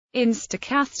In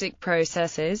stochastic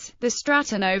processes, the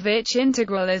Stratonovich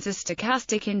integral is a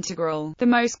stochastic integral, the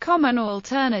most common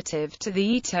alternative to the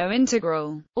Ito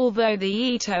integral. Although the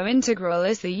Ito integral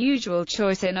is the usual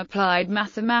choice in applied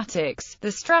mathematics, the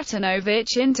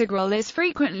Stratonovich integral is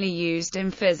frequently used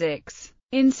in physics.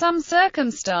 In some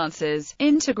circumstances,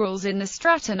 integrals in the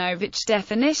Stratonovich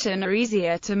definition are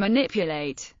easier to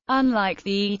manipulate. Unlike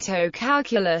the Ito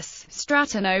calculus,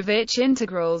 Stratonovich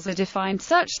integrals are defined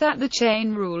such that the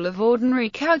chain rule of ordinary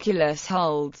calculus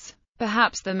holds.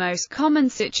 Perhaps the most common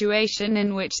situation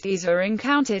in which these are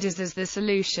encountered is as the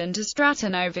solution to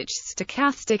Stratonovich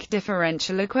stochastic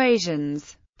differential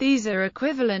equations. These are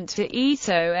equivalent to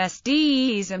Ito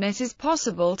SDEs, and it is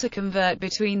possible to convert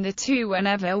between the two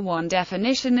whenever one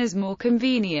definition is more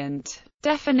convenient.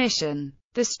 Definition: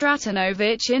 the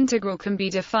Stratonovich integral can be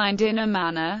defined in a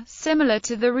manner similar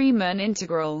to the Riemann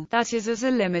integral, that is, as a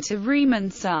limit of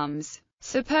Riemann sums.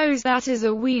 Suppose that is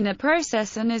a Wiener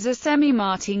process and is a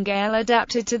semi-martingale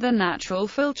adapted to the natural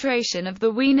filtration of the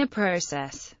Wiener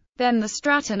process. Then the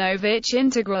Stratonovich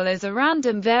integral is a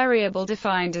random variable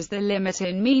defined as the limit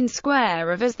in mean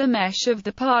square of as the mesh of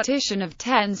the partition of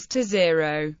tends to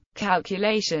 0.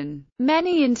 Calculation.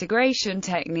 Many integration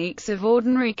techniques of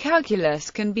ordinary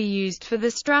calculus can be used for the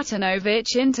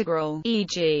Stratonovich integral,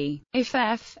 e.g., if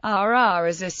f r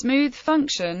is a smooth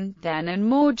function, then, and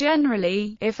more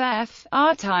generally, if f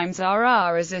r times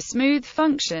r is a smooth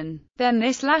function, then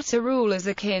this latter rule is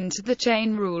akin to the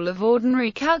chain rule of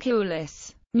ordinary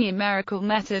calculus. Numerical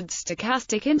methods: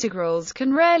 stochastic integrals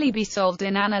can rarely be solved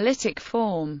in analytic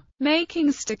form, making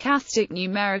stochastic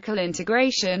numerical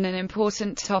integration an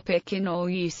important topic in all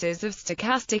uses of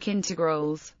stochastic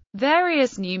integrals.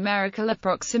 Various numerical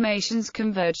approximations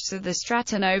converge to the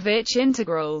Stratonovich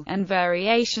integral, and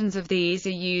variations of these are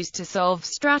used to solve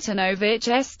Stratonovich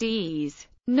SDEs.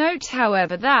 Note,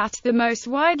 however, that the most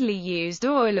widely used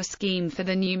Euler scheme for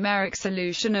the numeric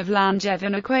solution of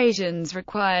Langevin equations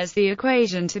requires the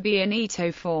equation to be in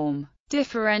Ito form.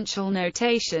 Differential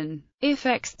notation: if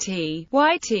xt,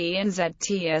 yt and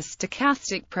zt are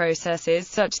stochastic processes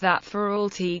such that for all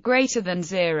t greater than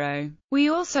 0, we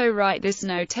also write this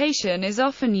notation is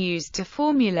often used to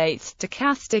formulate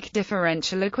stochastic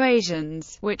differential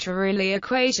equations, which are really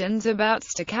equations about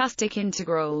stochastic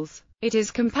integrals. It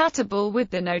is compatible with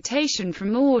the notation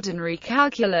from ordinary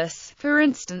calculus, for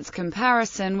instance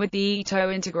comparison with the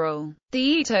Ito integral. The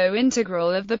Ito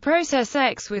integral of the process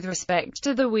x with respect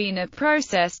to the Wiener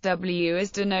process w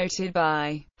is denoted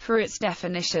by, for its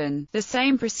definition, the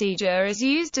same procedure is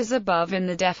used as above in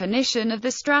the definition of the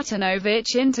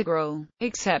Stratonovich integral,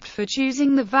 except for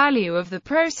choosing the value of the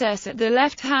process at the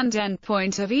left-hand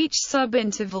endpoint of each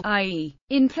subinterval, i.e.,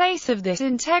 in place of this,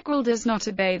 integral does not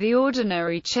obey the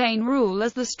ordinary chain rule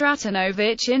as the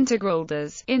Stratonovich integral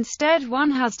does. Instead,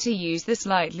 one has to use the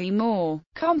slightly more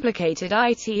complicated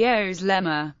Ito's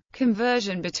lemma.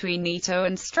 Conversion between Ito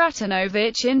and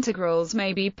Stratonovich integrals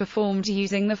may be performed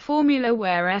using the formula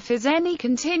where f is any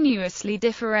continuously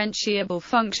differentiable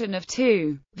function of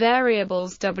two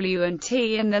variables w and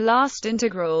t, and the last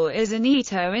integral is an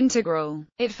Ito integral.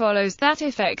 It follows that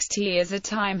if xt is a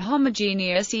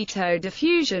time-homogeneous Ito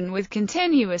diffusion with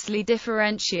continuously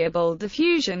differentiable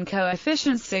diffusion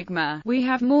coefficient sigma, we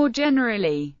have more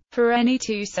generally, for any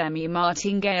two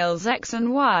semi-martingales x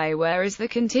and y, where is the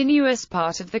continuous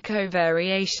part of the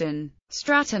covariation.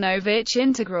 Stratonovich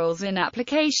integrals in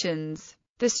applications.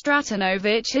 The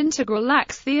Stratonovich integral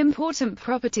lacks the important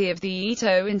property of the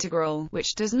Ito integral,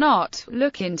 which does not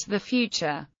look into the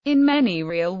future. In many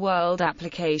real-world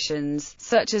applications,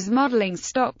 such as modeling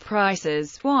stock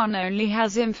prices, one only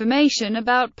has information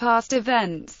about past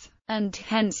events, and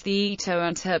hence the Ito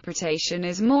interpretation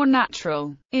is more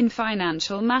natural. In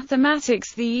financial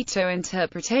mathematics, the Ito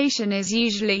interpretation is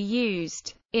usually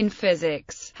used. In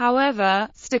physics, however,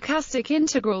 stochastic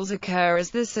integrals occur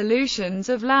as the solutions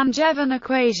of Langevin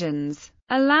equations.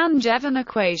 A Langevin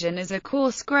equation is a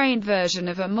coarse-grained version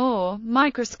of a more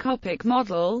microscopic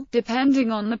model,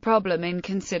 depending on the problem in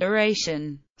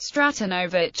consideration.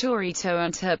 Stratonovich or Ito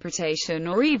interpretation,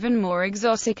 or even more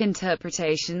exotic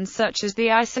interpretations such as the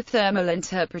isothermal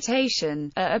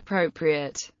interpretation, are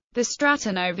appropriate. The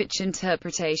Stratonovich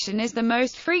interpretation is the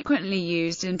most frequently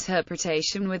used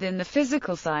interpretation within the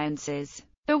physical sciences.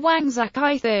 The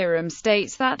Wang-Zhai theorem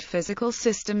states that physical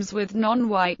systems with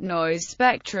non-white noise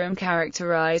spectrum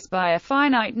characterized by a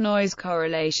finite noise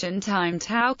correlation time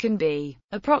tau can be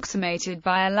approximated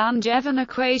by Langevin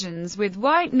equations with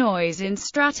white noise in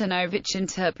Stratonovich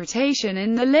interpretation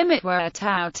in the limit where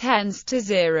tau tends to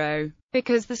 0.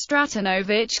 Because the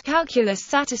Stratonovich calculus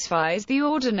satisfies the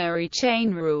ordinary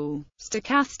chain rule,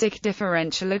 stochastic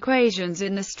differential equations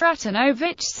in the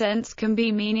Stratonovich sense can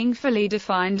be meaningfully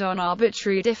defined on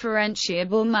arbitrary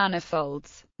differentiable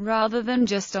manifolds, rather than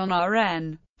just on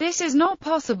Rn. This is not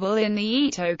possible in the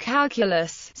Ito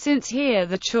calculus, since here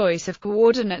the choice of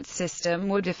coordinate system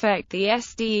would affect the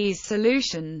SDE's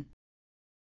solution.